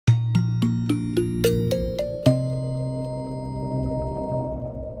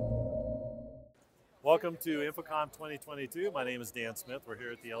Welcome to InfoComm 2022. My name is Dan Smith. We're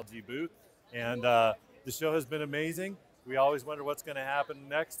here at the LG booth, and the show has been amazing. We always wonder what's going to happen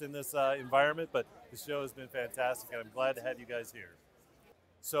next in this environment, but the show has been fantastic, and I'm glad to have you guys here.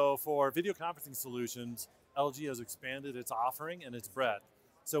 So for video conferencing solutions, LG has expanded its offering and its breadth.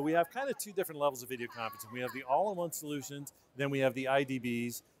 So we have kind of two different levels of video conferencing. We have the all-in-one solutions, then we have the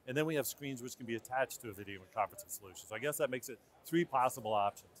IDBs, and then we have screens which can be attached to a video conferencing solution. So I guess that makes it three possible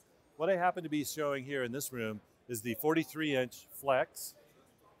options. What I happen to be showing here in this room is the 43-inch Flex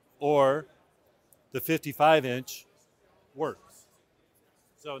or the 55-inch Works.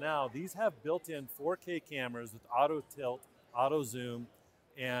 So now these have built-in 4K cameras with auto tilt, auto zoom,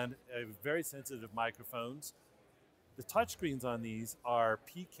 and very sensitive microphones. The touchscreens on these are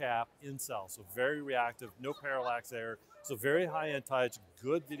PCAP in-cell, so very reactive, no parallax error, so very high-end touch,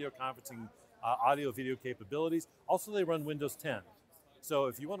 good video conferencing, audio-video capabilities. Also, they run Windows 10. So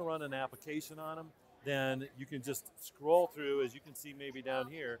if you want to run an application on them, then you can just scroll through, as you can see maybe down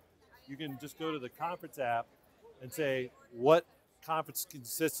here, you can just go to the conference app and say, what conference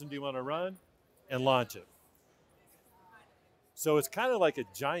system do you want to run, and launch it. So it's kind of like a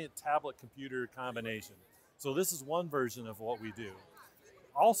giant tablet computer combination. So this is one version of what we do.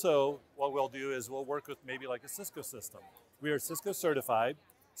 Also, what we'll do is we'll work with maybe like a Cisco system. We are Cisco certified.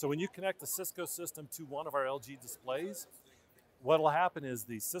 So when you connect the Cisco system to one of our LG displays, what will happen is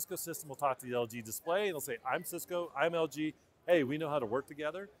the Cisco system will talk to the LG display and it'll say, I'm Cisco, I'm LG, hey, we know how to work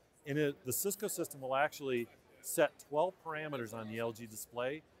together. And the Cisco system will actually set 12 parameters on the LG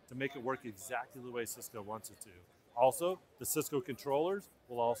display to make it work exactly the way Cisco wants it to. Also, the Cisco controllers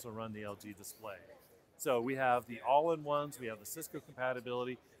will also run the LG display. So we have the all-in-ones, we have the Cisco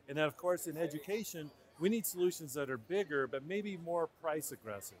compatibility, and then of course in education, we need solutions that are bigger, but maybe more price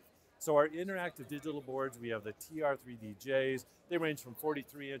aggressive. So our interactive digital boards, we have the TR3DJs. They range from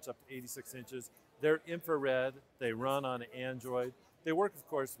 43-inch up to 86 inches. They're infrared, they run on Android. They work, of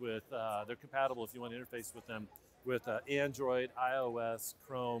course, with, they're compatible if you want to interface with them with Android, iOS,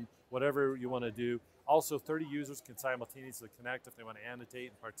 Chrome, whatever you want to do. Also, 30 users can simultaneously connect if they want to annotate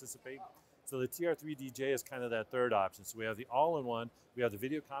and participate. So the TR3DJ is kind of that third option. So we have the all-in-one, we have the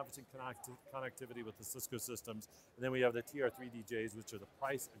video conferencing connectivity with the Cisco systems, and then we have the TR3DJs, which are the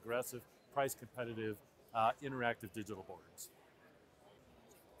price-aggressive, price-competitive, interactive digital boards.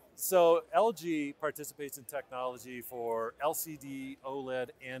 So LG participates in technology for LCD, OLED,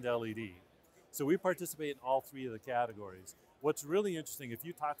 and LED. So we participate in all three of the categories. What's really interesting, if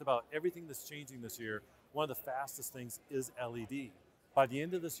you talked about everything that's changing this year, one of the fastest things is LED. By the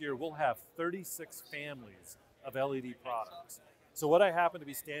end of this year, we'll have 36 families of LED products. So what I happen to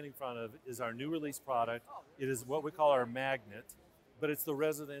be standing in front of is our new release product. It is what we call our magnet, but it's the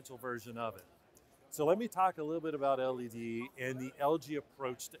residential version of it. So let me talk a little bit about LED and the LG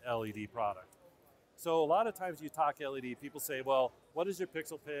approach to LED product. So a lot of times you talk LED, people say, well, what is your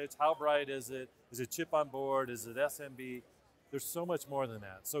pixel pitch? How bright is it? Is it chip on board? Is it SMB? There's so much more than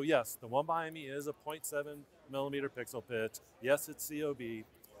that. So yes, the one behind me is a 0.7 millimeter pixel pitch. Yes, it's COB,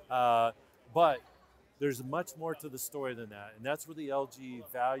 but there's much more to the story than that, and that's where the LG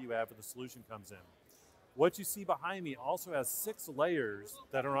value add for the solution comes in. What you see behind me also has 6 layers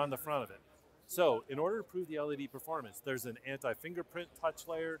that are on the front of it. So in order to prove the LED performance, there's an anti-fingerprint touch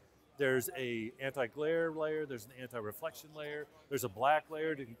layer, there's a anti-glare layer, there's an anti-reflection layer, there's a black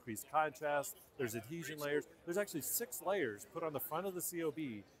layer to increase contrast, there's adhesion layers. There's actually 6 layers put on the front of the COB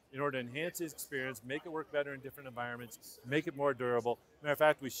in order to enhance his experience, make it work better in different environments, make it more durable. Matter of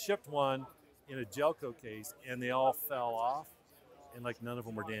fact, we shipped one in a Gelco case and they all fell off and like none of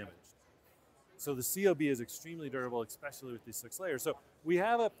them were damaged. So the COB is extremely durable, especially with these 6 layers. So we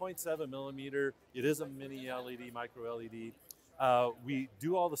have a 0.7 millimeter, it is a mini LED, micro LED. We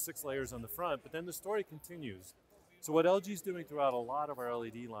do all the 6 layers on the front, but then the story continues. So what LG is doing throughout a lot of our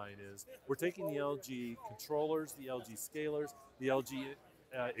LED line is we're taking the LG controllers, the LG scalers, the LG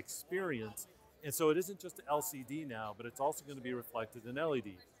experience, and so it isn't just LCD now, but it's also going to be reflected in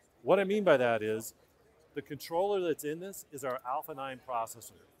LED. What I mean by that is the controller that's in this is our Alpha 9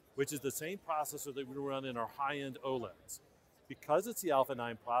 processor, which is the same processor that we run in our high-end OLEDs. Because it's the Alpha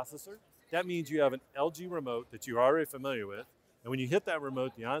 9 processor, that means you have an LG remote that you're already familiar with, and when you hit that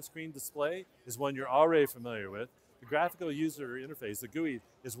remote, the on-screen display is one you're already familiar with. The graphical user interface, the GUI,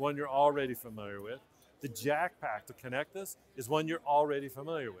 is one you're already familiar with. The jack pack to connect this is one you're already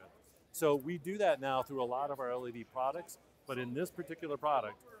familiar with. So we do that now through a lot of our LED products, but in this particular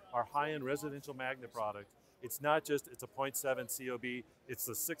product, our high-end residential magnet product, it's not just, it's a 0.7 COB, it's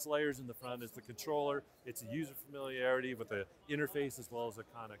the 6 layers in the front, it's the controller, it's a user familiarity with the interface as well as the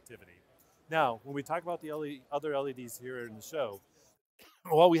connectivity. Now, when we talk about the other LEDs here in the show,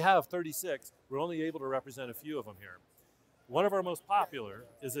 While we have 36, we're only able to represent a few of them here. One of our most popular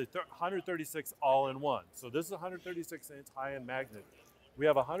is a 136 all-in-one. So this is a 136-inch high-end magnet. We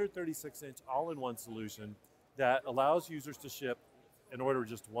have a 136-inch all-in-one solution that allows users to ship and order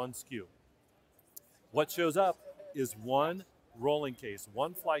just one SKU. What shows up is one rolling case,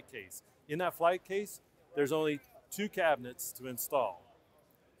 one flight case. In that flight case, there's only 2 cabinets to install.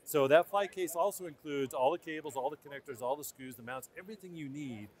 So that flight case also includes all the cables, all the connectors, all the screws, the mounts, everything you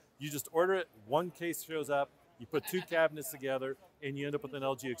need. You just order it, one case shows up, you put 2 cabinets together, and you end up with an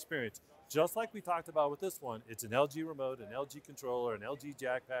LG experience. Just like we talked about with this one, it's an LG remote, an LG controller, an LG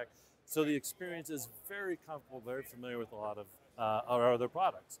jack pack. So the experience is very comfortable, very familiar with a lot of our other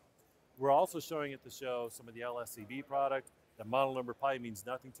products. We're also showing at the show some of the LSCB product. The model number probably means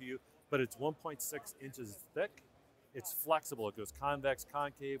nothing to you, but it's 1.6 inches thick. It's flexible. It goes convex,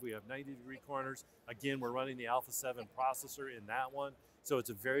 concave. We have 90-degree corners. Again, we're running the Alpha 7 processor in that one. So it's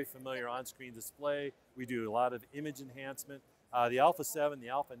a very familiar on-screen display. We do a lot of image enhancement. The Alpha 7, the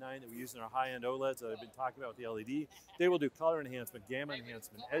Alpha 9 that we use in our high-end OLEDs that I've been talking about with the LED, they will do color enhancement, gamma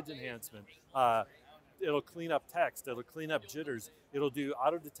enhancement, edge enhancement. It'll clean up text. It'll clean up jitters. It'll do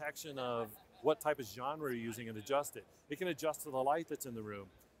auto detection of what type of genre you're using and adjust it. It can adjust to the light that's in the room.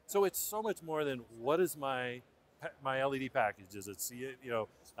 So it's so much more than what is my LED package. Is it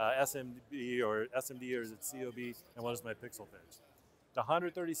SMD or is it COB, and what is my pixel pitch? The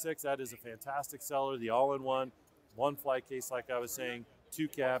 136, that is a fantastic seller. The all-in-one, one flight case, like I was saying, 2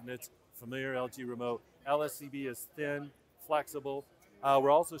 cabinets, familiar LG remote. LSCB is thin, flexible.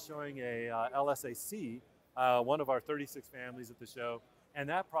 We're also showing a LSAC, one of our 36 families at the show, and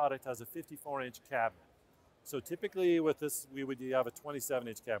that product has a 54-inch cabinet. So typically with this, we would have a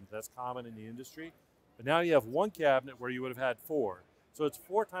 27-inch cabinet. That's common in the industry. But now you have one cabinet where you would have had 4. So it's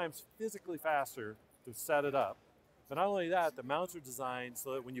 4 times physically faster to set it up. But not only that, the mounts are designed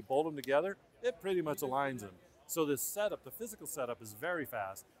so that when you bolt them together, it pretty much aligns them. So this setup, the physical setup, is very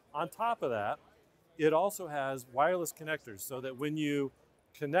fast. On top of that, it also has wireless connectors so that when you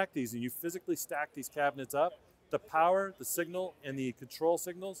connect these and you physically stack these cabinets up, the power, the signal, and the control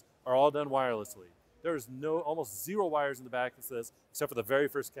signals are all done wirelessly. There's almost 0 wires in the back of this, except for the very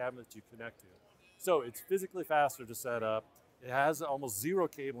first cabinet you connect to. So it's physically faster to set up. It has almost 0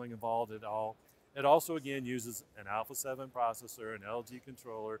 cabling involved at all. It also, again, uses an Alpha 7 processor, an LG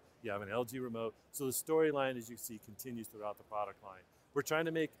controller, you have an LG remote. So the storyline, as you see, continues throughout the product line. We're trying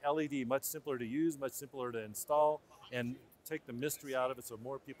to make LED much simpler to use, much simpler to install, and take the mystery out of it so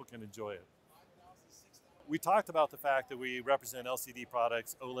more people can enjoy it. We talked about the fact that we represent LCD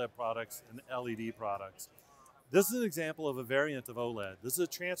products, OLED products, and LED products. This is an example of a variant of OLED. This is a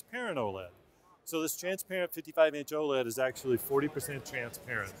transparent OLED. So this transparent 55-inch OLED is actually 40%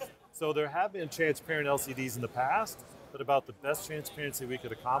 transparent. So there have been transparent LCDs in the past, but about the best transparency we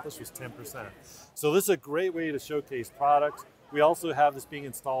could accomplish was 10%. So this is a great way to showcase products. We also have this being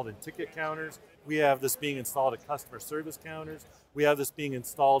installed in ticket counters. We have this being installed at customer service counters. We have this being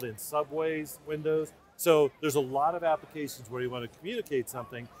installed in subways, windows. So there's a lot of applications where you want to communicate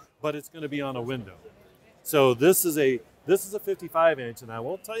something, but it's going to be on a window. So this is a 55-inch, and I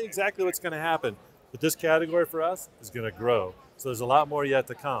won't tell you exactly what's going to happen, but this category for us is going to grow. So there's a lot more yet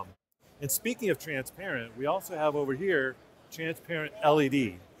to come. And speaking of transparent, we also have over here transparent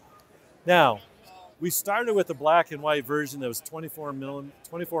LED. Now, we started with a black and white version that was 24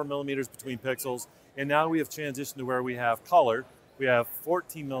 millimeters between pixels, and now we have transitioned to where we have color. We have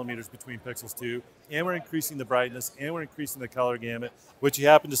 14 millimeters between pixels too, and we're increasing the brightness, and we're increasing the color gamut. What you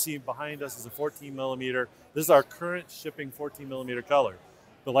happen to see behind us is a 14 millimeter. This is our current shipping 14 millimeter color.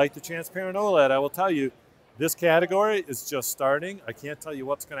 But like the transparent OLED, I will tell you, this category is just starting. I can't tell you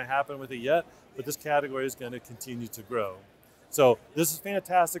what's going to happen with it yet, but this category is going to continue to grow. So this is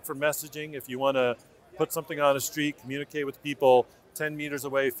fantastic for messaging. If you want to put something on a street, communicate with people 10 meters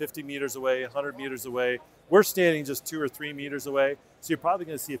away, 50 meters away, 100 meters away. We're standing just 2 or 3 meters away, so you're probably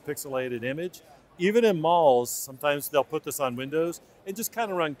going to see a pixelated image. Even in malls, sometimes they'll put this on windows and just kind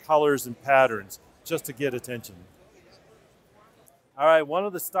of run colors and patterns just to get attention. All right, one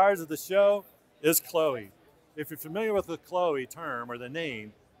of the stars of the show is Chloe. If you're familiar with the Chloe term or the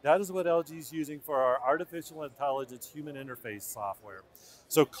name, that is what LG is using for our artificial intelligence human interface software.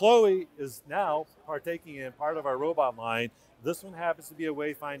 So Chloe is now partaking in part of our robot line. This one happens to be a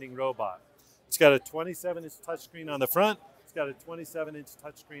wayfinding robot. It's got a 27-inch touchscreen on the front. It's got a 27-inch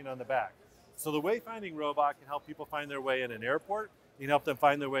touchscreen on the back. So the wayfinding robot can help people find their way in an airport. It can help them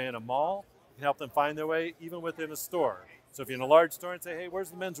find their way in a mall. It can help them find their way even within a store. So if you're in a large store and say, hey,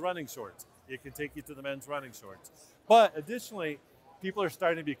 where's the men's running shorts? It can take you to the men's running shorts. But additionally, people are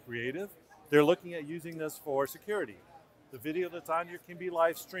starting to be creative. They're looking at using this for security. The video that's on here can be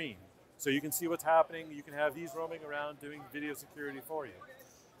live streamed. So you can see what's happening. You can have these roaming around doing video security for you.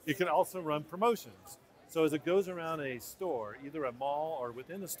 You can also run promotions. So as it goes around a store, either a mall or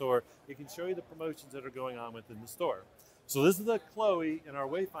within the store, it can show you the promotions that are going on within the store. So this is the Chloe in our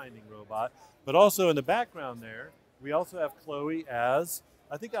wayfinding robot, but also in the background there, we also have Chloe as,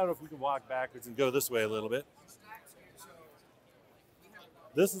 I don't know if we can walk backwards and go this way a little bit.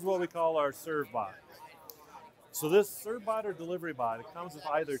 This is what we call our serve bot. So this serve bot or delivery bot, it comes with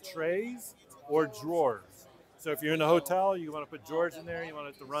either trays or drawers. So if you're in a hotel, you want to put drawers in there, you want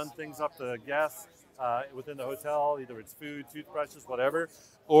it to run things up to guests within the hotel, either it's food, toothbrushes, whatever,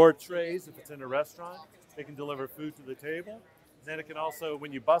 or trays if it's in a restaurant. It can deliver food to the table. Then it can also,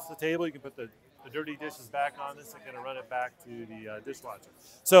 when you bust the table, you can put the dirty dishes back on this and kind of run it back to the dishwasher.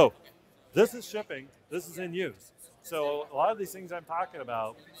 So this is shipping, this is in use. So a lot of these things I'm talking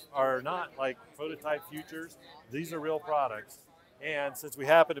about are not like prototype futures. These are real products. And since we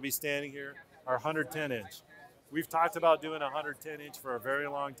happen to be standing here, our 110 inch. We've talked about doing a 110 inch for a very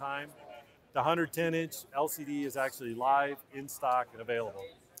long time. The 110 inch LCD is actually live, in stock, and available.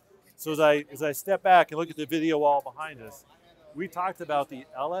 So as I step back and look at the video wall behind us, we talked about the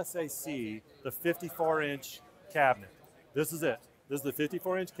LSAC, the 54 inch cabinet. This is it. This is the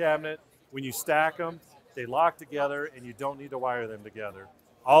 54 inch cabinet. When you stack them, they lock together and you don't need to wire them together.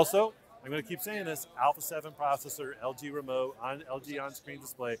 Also, I'm going to keep saying this, Alpha 7 processor, LG remote, LG on-screen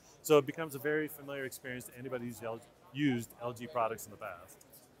display, so it becomes a very familiar experience to anybody who's used LG products in the past.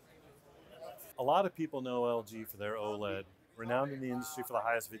 A lot of people know LG for their OLED, renowned in the industry for the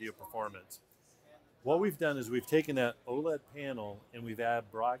highest video performance. What we've done is we've taken that OLED panel and we've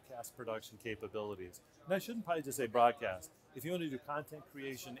added broadcast production capabilities. And I shouldn't probably just say broadcast. If you want to do content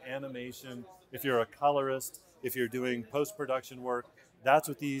creation, animation, if you're a colorist, if you're doing post-production work, that's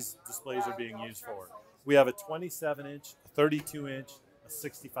what these displays are being used for. We have a 27 inch, a 32 inch, a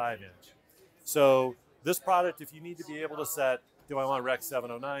 65 inch. So this product, if you need to be able to set, do I want Rec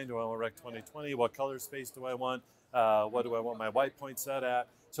 709, do I want Rec 2020, what color space do I want, what do I want my white point set at?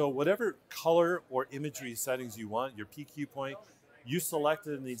 So whatever color or imagery settings you want, your PQ point, you select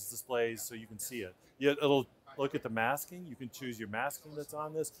it in these displays so you can see it. It'll look at the masking. You can choose your masking that's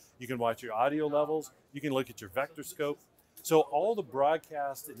on this. You can watch your audio levels. You can look at your vector scope. So all the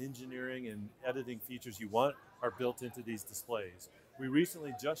broadcast and engineering and editing features you want are built into these displays. We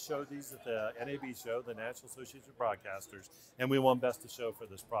recently just showed these at the NAB show, the National Association of Broadcasters, and we won Best of Show for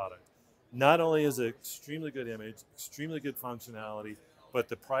this product. Not only is it extremely good image, extremely good functionality, but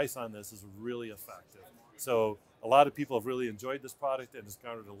the price on this is really effective. So a lot of people have really enjoyed this product and it's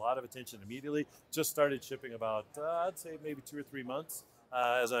garnered a lot of attention immediately. Just started shipping about, I'd say maybe 2 or 3 months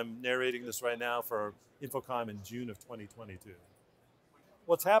as I'm narrating this right now for InfoComm in June of 2022.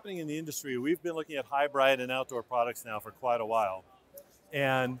 What's happening in the industry, we've been looking at hybrid and outdoor products now for quite a while.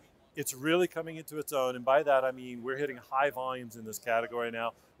 And it's really coming into its own. And by that, I mean, we're hitting high volumes in this category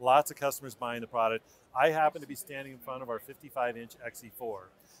now. Lots of customers buying the product. I happen to be standing in front of our 55-inch XE4.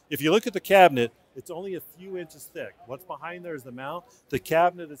 If you look at the cabinet, it's only a few inches thick. What's behind there is the mount. The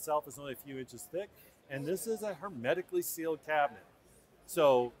cabinet itself is only a few inches thick. And this is a hermetically sealed cabinet.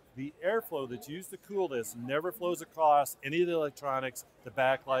 So the airflow that's used to cool this never flows across any of the electronics, the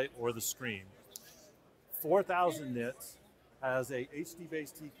backlight, or the screen. 4,000 nits. Has a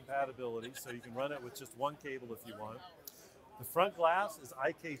HD-based T compatibility, so you can run it with just one cable if you want. The front glass is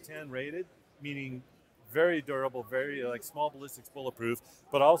IK10 rated, meaning very durable, very like small ballistics bulletproof,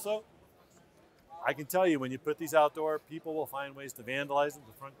 but also, I can tell you when you put these outdoor, people will find ways to vandalize them.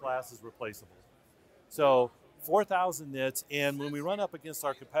 The front glass is replaceable. So 4,000 nits, and when we run up against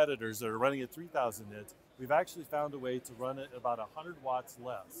our competitors that are running at 3,000 nits, we've actually found a way to run it about 100 watts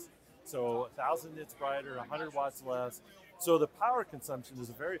less. So 1,000 nits brighter, 100 watts less. So the power consumption is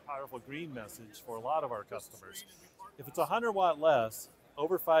a very powerful green message for a lot of our customers. If it's 100 watt less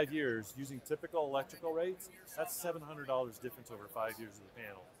over 5 years using typical electrical rates, that's $700 difference over 5 years of the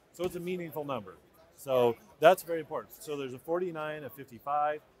panel. So it's a meaningful number. So that's very important. So there's a 49, a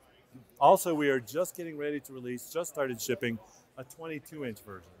 55. Also, we are just getting ready to release, just started shipping, a 22-inch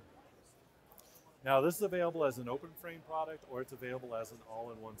version. Now this is available as an open frame product or it's available as an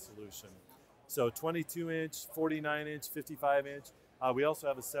all-in-one solution. So 22-inch, 49-inch, 55-inch. We also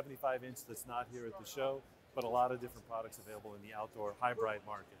have a 75-inch that's not here at the show, but a lot of different products available in the outdoor hybrid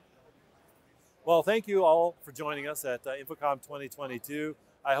market. Well, thank you all for joining us at InfoComm 2022.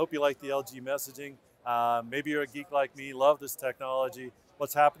 I hope you like the LG messaging. Maybe you're a geek like me, love this technology.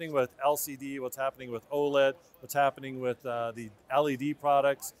 What's happening with LCD, what's happening with OLED, what's happening with the LED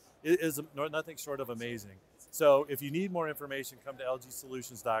products is nothing short of amazing. So if you need more information, come to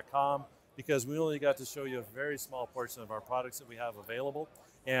lgsolutions.com. because we only got to show you a very small portion of our products that we have available.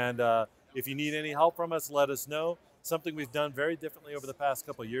 And if you need any help from us, let us know. Something we've done very differently over the past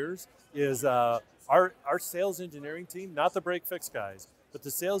couple of years is our sales engineering team, not the break fix guys, but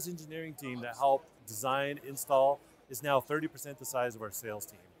the sales engineering team that help design, install, is now 30% the size of our sales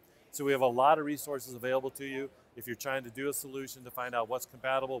team. So we have a lot of resources available to you. If you're trying to do a solution to find out what's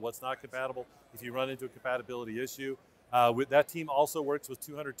compatible, what's not compatible, if you run into a compatibility issue, that team also works with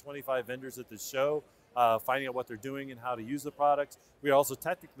 225 vendors at the show, finding out what they're doing and how to use the products. We are also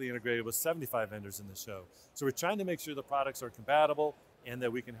technically integrated with 75 vendors in the show. So we're trying to make sure the products are compatible and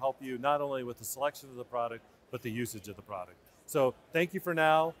that we can help you not only with the selection of the product, but the usage of the product. So thank you for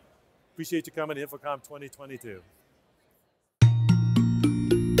now. Appreciate you coming to InfoComm 2022.